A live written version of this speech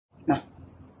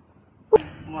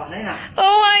哇，你嗱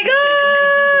 ！Oh my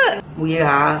god！ 冇嘢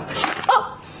嚇。哦。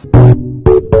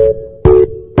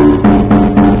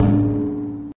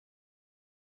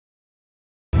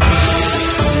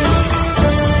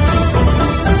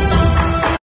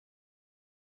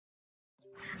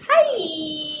嗨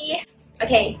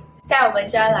 ，OK， 现在我们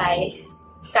就要来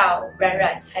扫软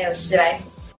软还有史莱姆。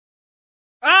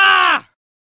啊！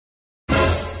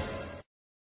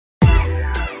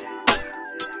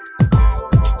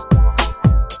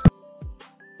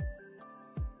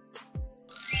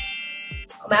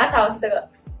我们要扫的是这个，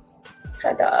错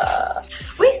的。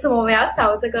为什么我们要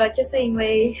扫这个？就是因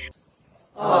为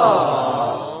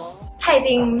它已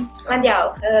经烂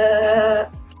掉，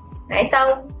来扫。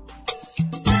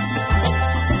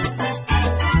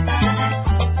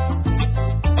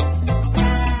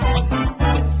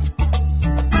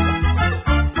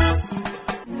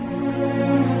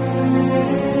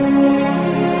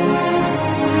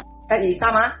1、2、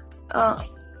3啊！嗯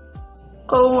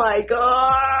 ，Oh my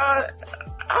god！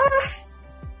 啊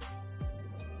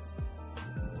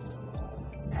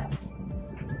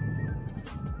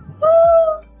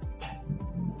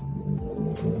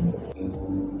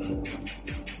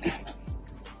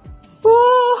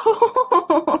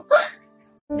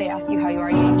！They ask you how you are,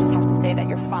 you just have to say that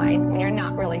you're fine when you're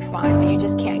not really fine, but you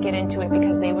just can't get into it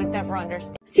because they would never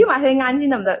understand. 燒埋佢眼先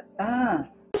得唔得？啊！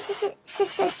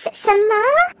什麼？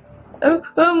唔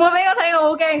好俾我睇，我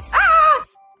好驚啊！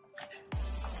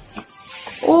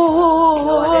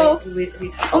哦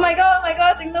 ！Oh my god！Oh my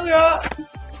god！ 整到咗！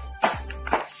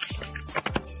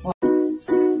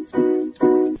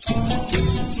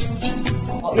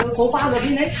有火花嗰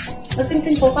邊咧，有星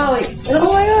星火花喂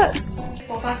！Oh my god！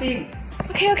 火花先。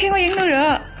OK， 我影到咗。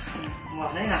哇，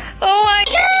你嗱 ！Oh my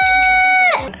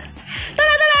god！ 得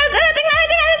啦，整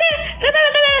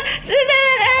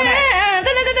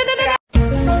啦，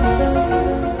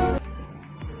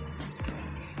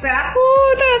食啊！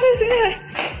得啦，先醒佢。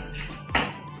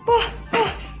哇！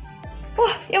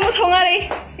有冇痛啊你？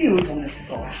邊會痛啊？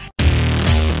傻啊！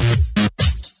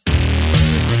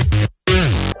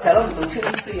係咯，唔做超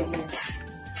需要咩？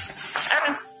啊！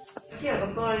知有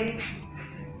咁多啲，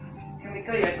咁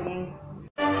多嘢仲。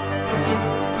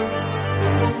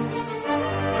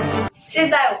现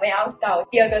在我们要扫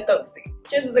第二个东西，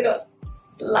就是这个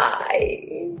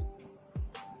slime。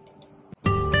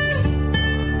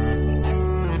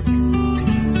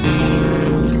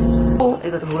呢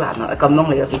個都好難啊！撳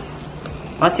窿你嗰邊，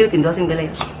我燒電咗先俾你。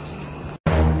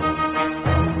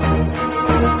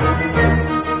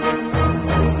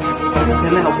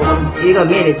有咩後果？唔知呢個係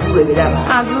咩嚟？菇嚟嘅啫係嘛？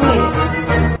啊，菇嚟嘅。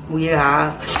冇嘢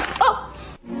嚇。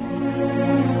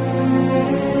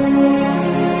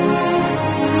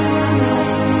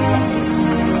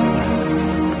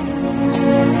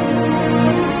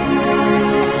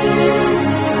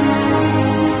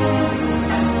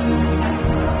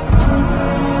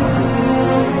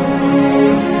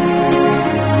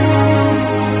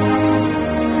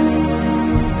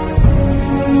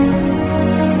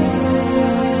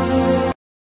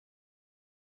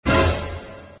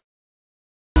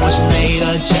是你的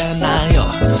前男友，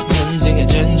曾经也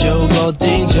拯救过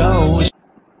地球。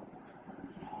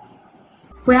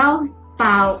不要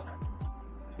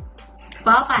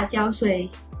把胶水，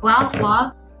我要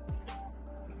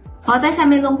在上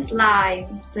面弄 slime，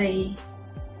 所以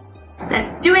let's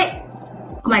do it！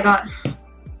 Oh my god，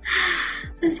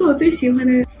 这是我最喜欢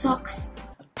的 socks。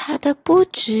它的布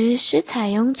质是采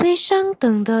用最上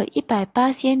等的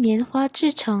180%棉花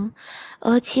制成，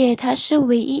而且它是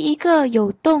唯一一个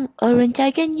有洞而人家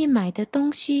愿意买的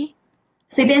东西。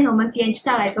随便，我们今天就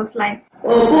下来做 slime，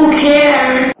 我不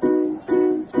care。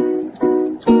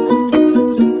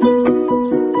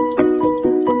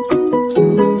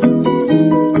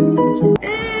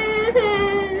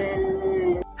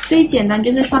最简单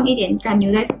就是放一点甘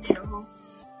油在上面，然后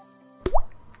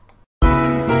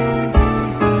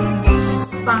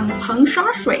放硼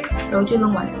砂水，然后就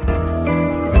弄完了。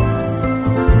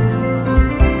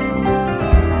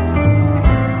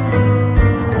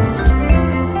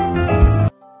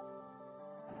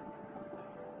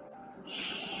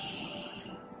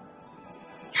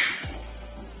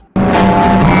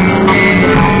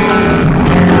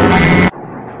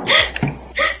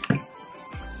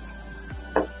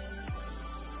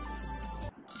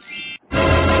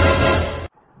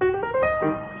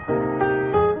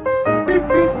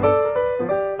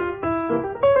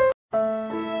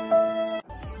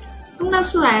弄到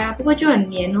出来啊，不过就很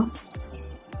黏哦。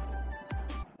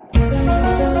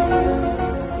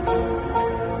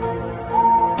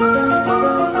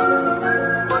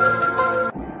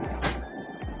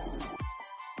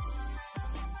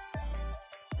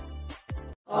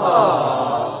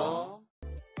Oh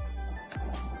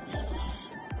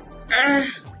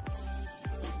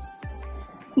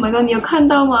my god， 你有看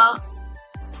到吗？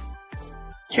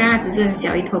虽然它只是很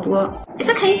小一坨，不过 it's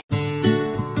okay。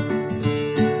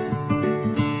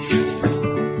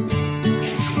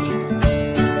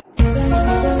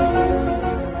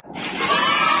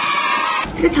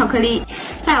这个巧克力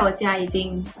在我家已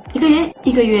经一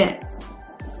个月，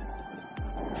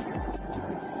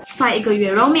快1个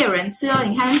月，然后没有人吃哦。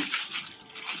你看，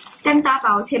这样大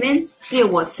包，前面只有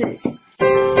我吃。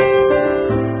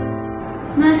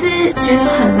那是觉得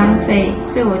很浪费，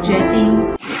所以我决定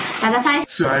把它放在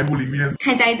史莱姆里面，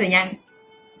看一下会怎样。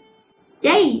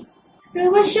耶！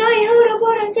如果说以后都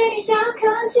不能对你讲客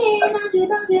气，那就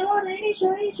当借我对你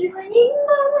说一句欢迎光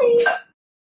临。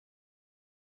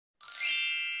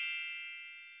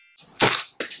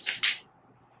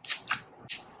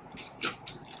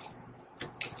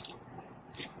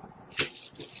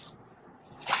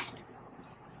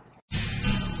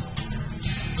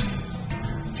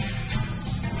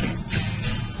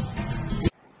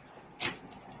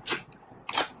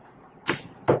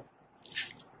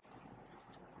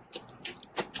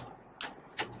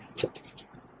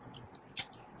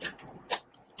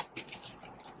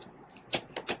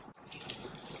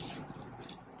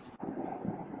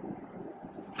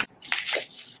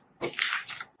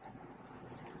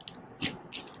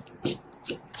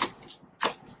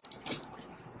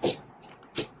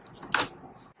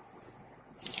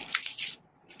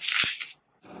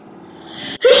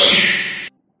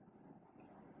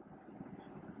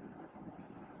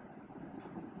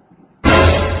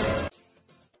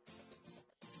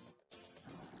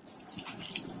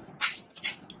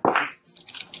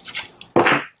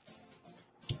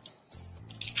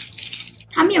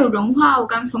它没有融化，我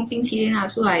刚从冰淇淋拿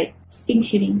出来，冰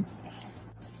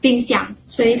箱，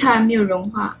所以它没有融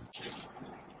化。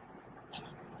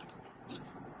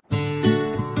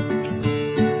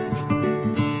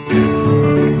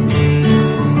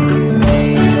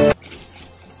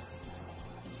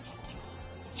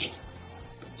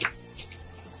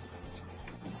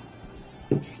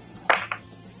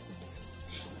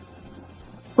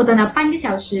我等了半个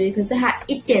小时，可是它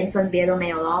一点分别都没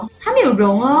有咯，它没有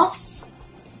融哦。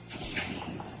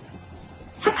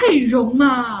它可以融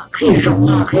啊，可以融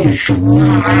啊，可以融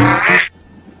啊！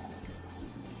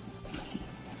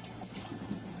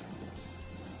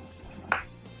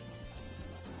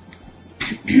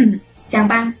讲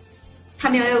班，它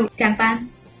没有用讲班，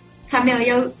它没有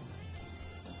用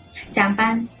讲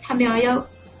班，它没有用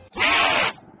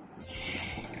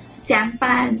讲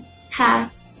班，它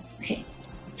OK，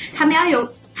 它没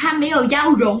有要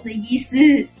融的意思，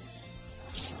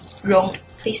融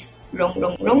please。融，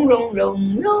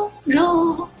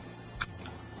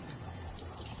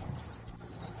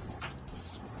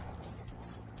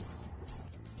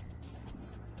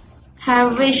它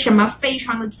为什么非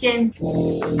常的坚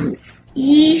固？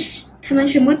它们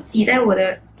全部挤在我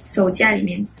的手架里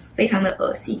面，非常的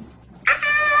恶心啊，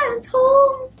痛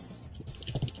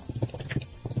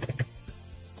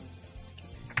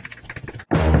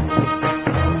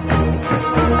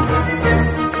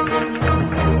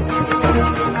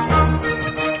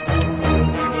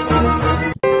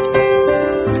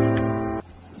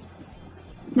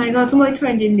！My God， 怎么会突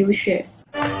然间流血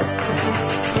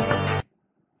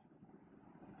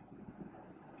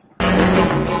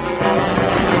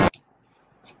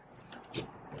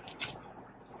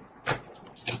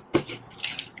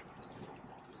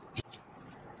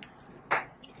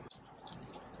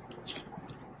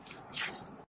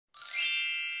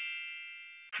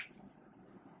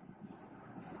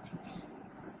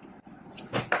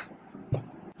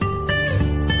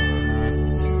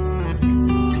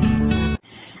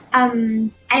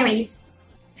？anyways，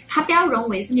 它不要融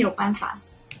我也是没有办法，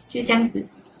就这样子。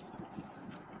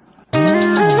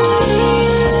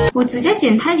我直接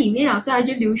点太里面了，所以它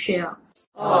就流血了。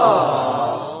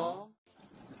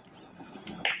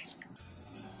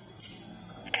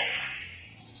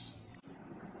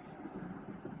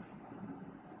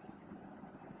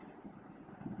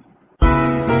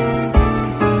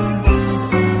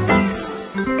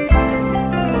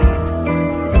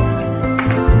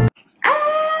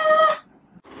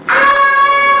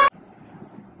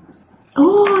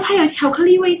它有巧克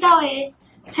力味道诶，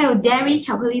它有 dairy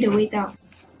巧克力的味道。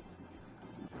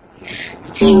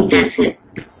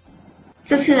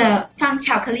这次的放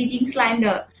巧克力进 slime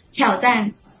的挑战，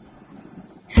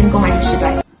成功还是失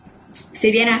败？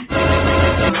随便啊。